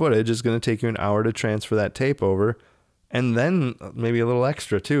worth of footage, it's going to take you an hour to transfer that tape over. And then maybe a little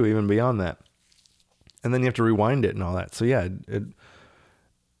extra too, even beyond that. And then you have to rewind it and all that. So yeah,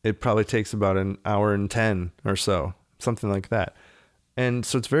 it probably takes about an hour and 10 or so, something like that. And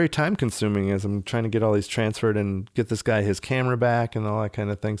so it's very time consuming as I'm trying to get all these transferred and get this guy his camera back and all that kind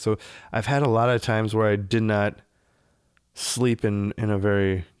of thing. So I've had a lot of times where I did not sleep in a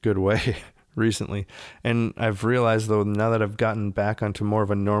very good way recently. And I've realized though, now that I've gotten back onto more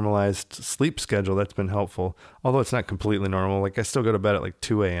of a normalized sleep schedule, that's been helpful. Although it's not completely normal. Like I still go to bed at like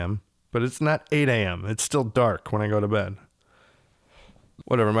 2 a.m., but it's not 8 a.m. It's still dark when I go to bed.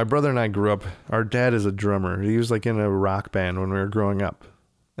 Whatever. My brother and I grew up, our dad is a drummer. He was like in a rock band when we were growing up.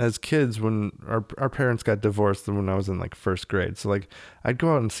 As kids, when our parents got divorced when I was in like first grade. So like I'd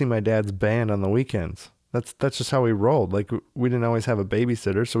go out and see my dad's band on the weekends. That's just how we rolled. Like we didn't always have a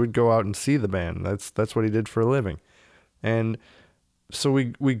babysitter, so we'd go out and see the band. That's what he did for a living. And so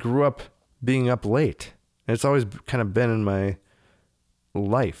we grew up being up late. And it's always kind of been in my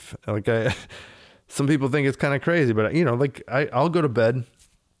life. Like some people think it's kind of crazy, but like I'll go to bed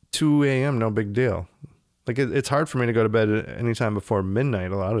 2 a.m. no big deal. Like it's hard for me to go to bed anytime before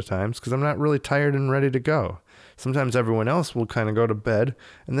midnight a lot of times because I'm not really tired and ready to go. Sometimes everyone else will kind of go to bed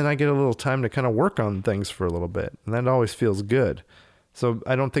and then I get a little time to kind of work on things for a little bit. And that always feels good. So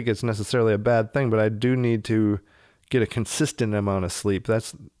I don't think it's necessarily a bad thing, but I do need to get a consistent amount of sleep.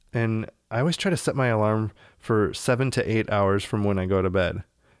 And I always try to set my alarm for 7 to 8 hours from when I go to bed.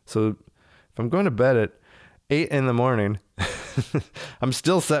 So if I'm going to bed at 8 in the morning, I'm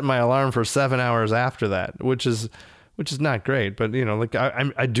still setting my alarm for 7 hours after that, which is not great. But like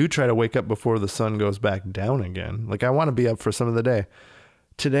I do try to wake up before the sun goes back down again. Like I want to be up for some of the day.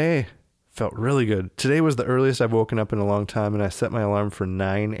 Today felt really good. Today was the earliest I've woken up in a long time, and I set my alarm for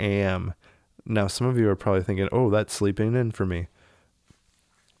 9 a.m. Now some of you are probably thinking, oh, that's sleeping in for me.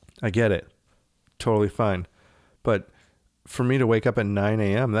 I get it. Totally fine. But for me to wake up at 9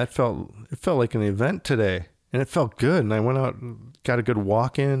 a.m., it felt like an event today. And it felt good. And I went out and got a good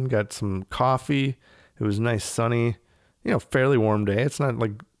walk in, got some coffee. It was nice, sunny, fairly warm day. It's not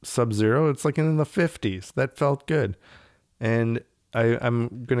like sub-zero. It's like in the 50s. That felt good. And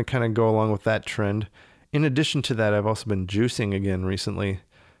I'm going to kind of go along with that trend. In addition to that, I've also been juicing again recently.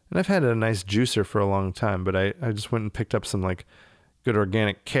 And I've had a nice juicer for a long time, but I just went and picked up some like good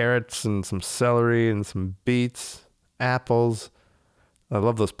organic carrots and some celery and some beets, apples. I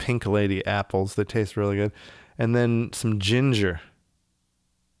love those Pink Lady apples. They taste really good. And then some ginger.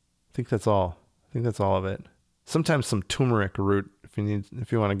 I think that's all of it. Sometimes some turmeric root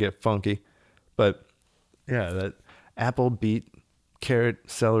if you want to get funky. But yeah, that apple, beet, carrot,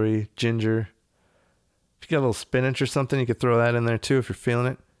 celery, ginger. If you got a little spinach or something, you could throw that in there too if you're feeling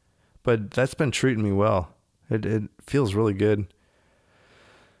it. But that's been treating me well. It feels really good.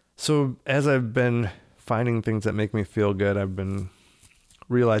 So as I've been finding things that make me feel good, I've been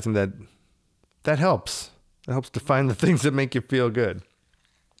realizing that helps. It helps to find the things that make you feel good.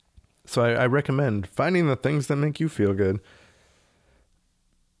 So I recommend finding the things that make you feel good.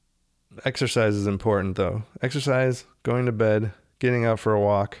 Exercise is important though. Exercise, going to bed, getting out for a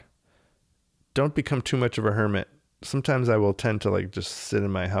walk. Don't become too much of a hermit. Sometimes I will tend to like just sit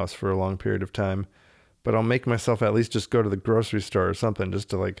in my house for a long period of time, but I'll make myself at least just go to the grocery store or something just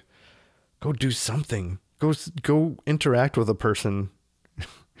to like go do something. Go interact with a person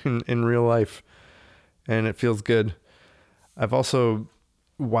in real life. And it feels good. I've also,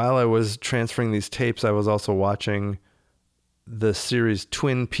 while I was transferring these tapes, I was also watching the series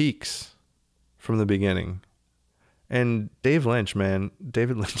Twin Peaks from the beginning. And David Lynch,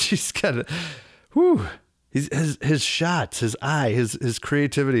 he's got a, his shots, his eye, his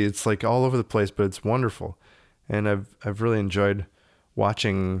creativity, it's like all over the place, but it's wonderful. And I've really enjoyed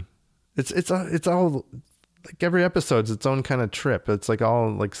watching. It's all like every episode's its own kind of trip. It's like all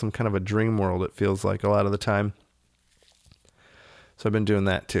like some kind of a dream world, it feels like a lot of the time. So I've been doing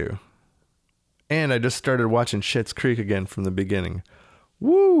that too. And I just started watching Schitt's Creek again from the beginning.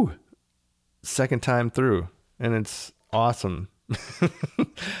 Woo! Second time through. And it's awesome.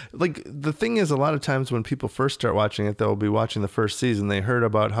 Like the thing is, a lot of times when people first start watching it, they'll be watching the first season. They heard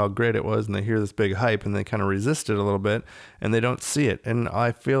about how great it was and they hear this big hype and they kind of resist it a little bit and they don't see it. And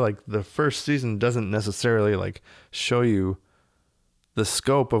I feel like the first season doesn't necessarily like show you the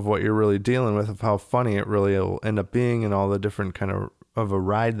scope of what you're really dealing with, of how funny it really will end up being and all the different kind of a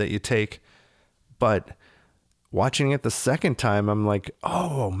ride that you take. But watching it the second time, I'm like,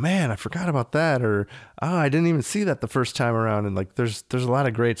 oh man, I forgot about that. Or, oh, I didn't even see that the first time around. And like, there's a lot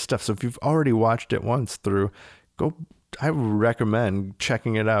of great stuff. So if you've already watched it once through, I recommend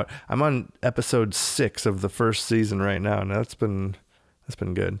checking it out. I'm on episode 6 of the first season right now. And that's been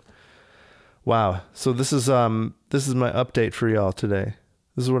good. Wow. So this is my update for y'all today.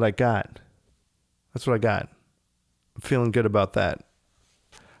 This is what I got. That's what I got. I'm feeling good about that.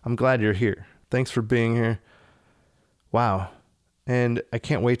 I'm glad you're here. Thanks for being here. Wow. And I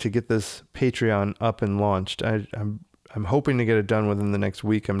can't wait to get this Patreon up and launched. I'm hoping to get it done within the next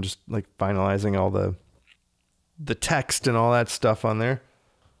week. I'm just like finalizing all the text and all that stuff on there.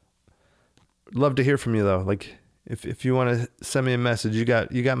 Love to hear from you though. Like if you want to send me a message, you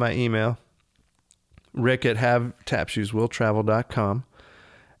got my email, rick@havetapshoeswilltravel.com.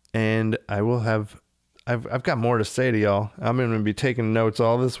 And I've got more to say to y'all. I'm going to be taking notes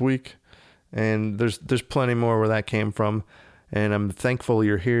all this week. And there's plenty more where that came from. And I'm thankful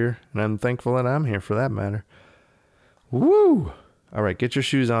you're here. And I'm thankful that I'm here for that matter. Woo! All right, get your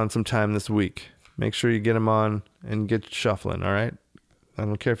shoes on sometime this week. make sure you get them on and get shuffling, all right? I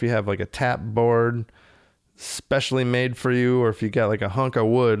don't care if you have like a tap board specially made for you, or if you got like a hunk of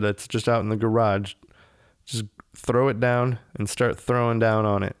wood that's just out in the garage. Just throw it down and start throwing down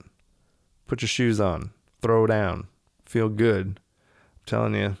on it. Put your shoes on, throw down, feel good. I'm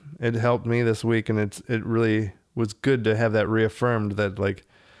telling you, it helped me this week, and it really was good to have that reaffirmed that, like,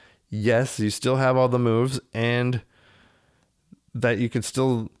 yes, you still have all the moves, and that you can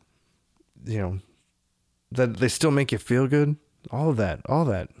still, that they still make you feel good. All of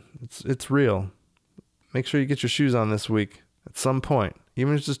that. It's real. Make sure you get your shoes on this week at some point,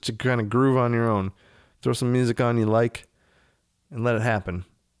 even if it's just to kind of groove on your own. Throw some music on you like, and let it happen.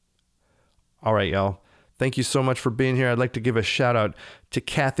 All right, y'all. Thank you so much for being here. I'd like to give a shout out to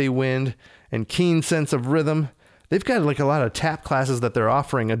Kathy Wind and Keen Sense of Rhythm. They've got like a lot of tap classes that they're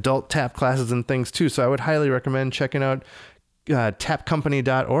offering, adult tap classes and things too. So I would highly recommend checking out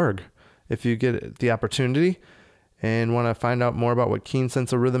tapcompany.org if you get the opportunity and want to find out more about what Keen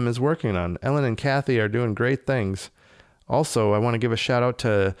Sense of Rhythm is working on. Ellen and Kathy are doing great things. Also, I want to give a shout out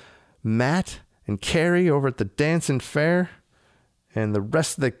to Matt and Carrie over at the Dancing Fair and the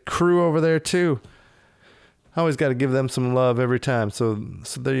rest of the crew over there too. I always got to give them some love every time. So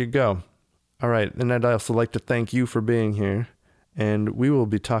there you go. All right. And I'd also like to thank you for being here, and we will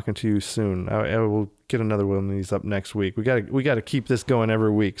be talking to you soon. I will get another one of these up next week. We got to keep this going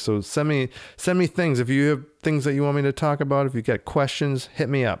every week. So send me things. If you have things that you want me to talk about, if you got questions, hit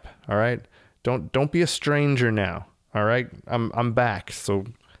me up. All right. Don't be a stranger now. All right. I'm back. So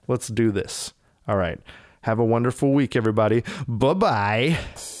let's do this. All right. Have a wonderful week, everybody. Bye-bye.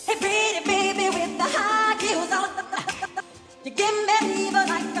 Hey, pretty baby with the high heels on. You give me fever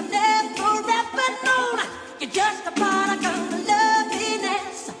like I've never ever known. You're just a product of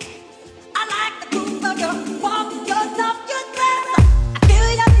loveliness. I like the groove of your walk, your talk, your dress. I feel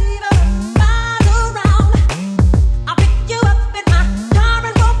your fever right around. I'll pick you up in my car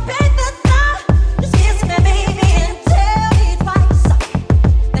and we'll paint the town. Just kiss me, baby, and tell me twice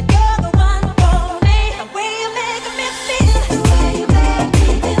that you're the one for me. The way you make me feel, the way you make me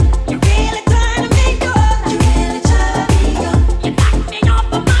feel, you really turn me on. You really turn me on. You knock me off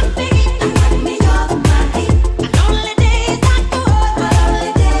of my feet. You knock me off my feet. I don't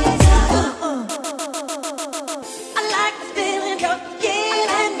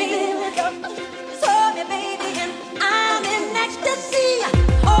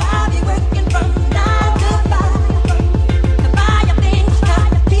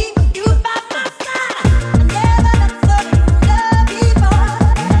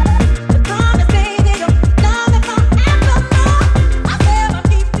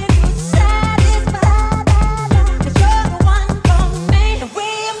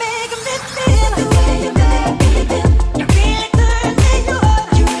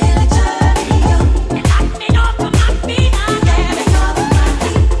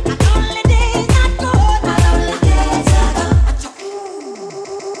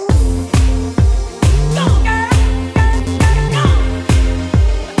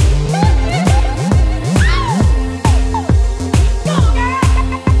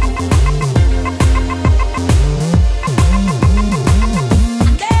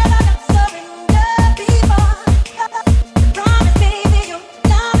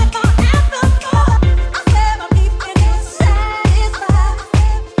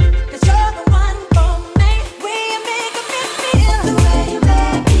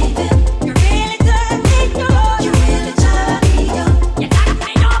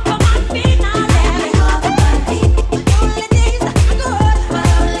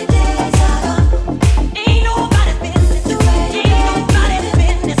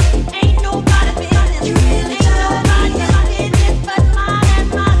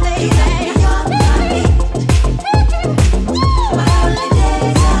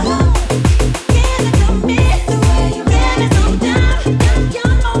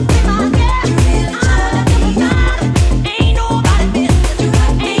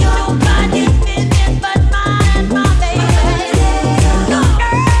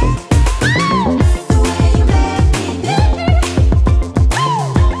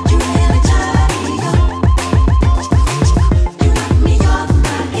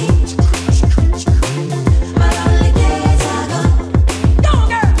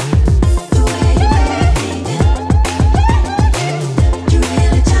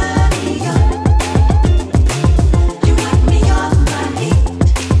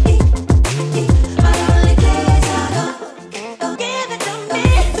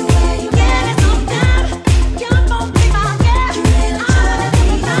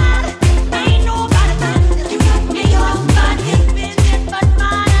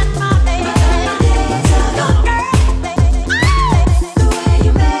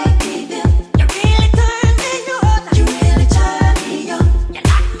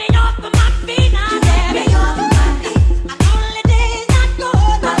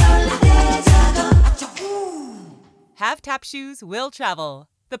Half Tap Shoes Will Travel.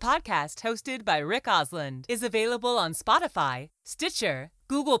 The podcast, hosted by Rick Osland, is available on Spotify, Stitcher,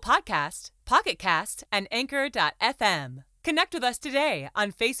 Google Podcast, Pocket Cast, and Anchor.fm. Connect with us today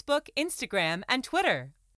on Facebook, Instagram, and Twitter.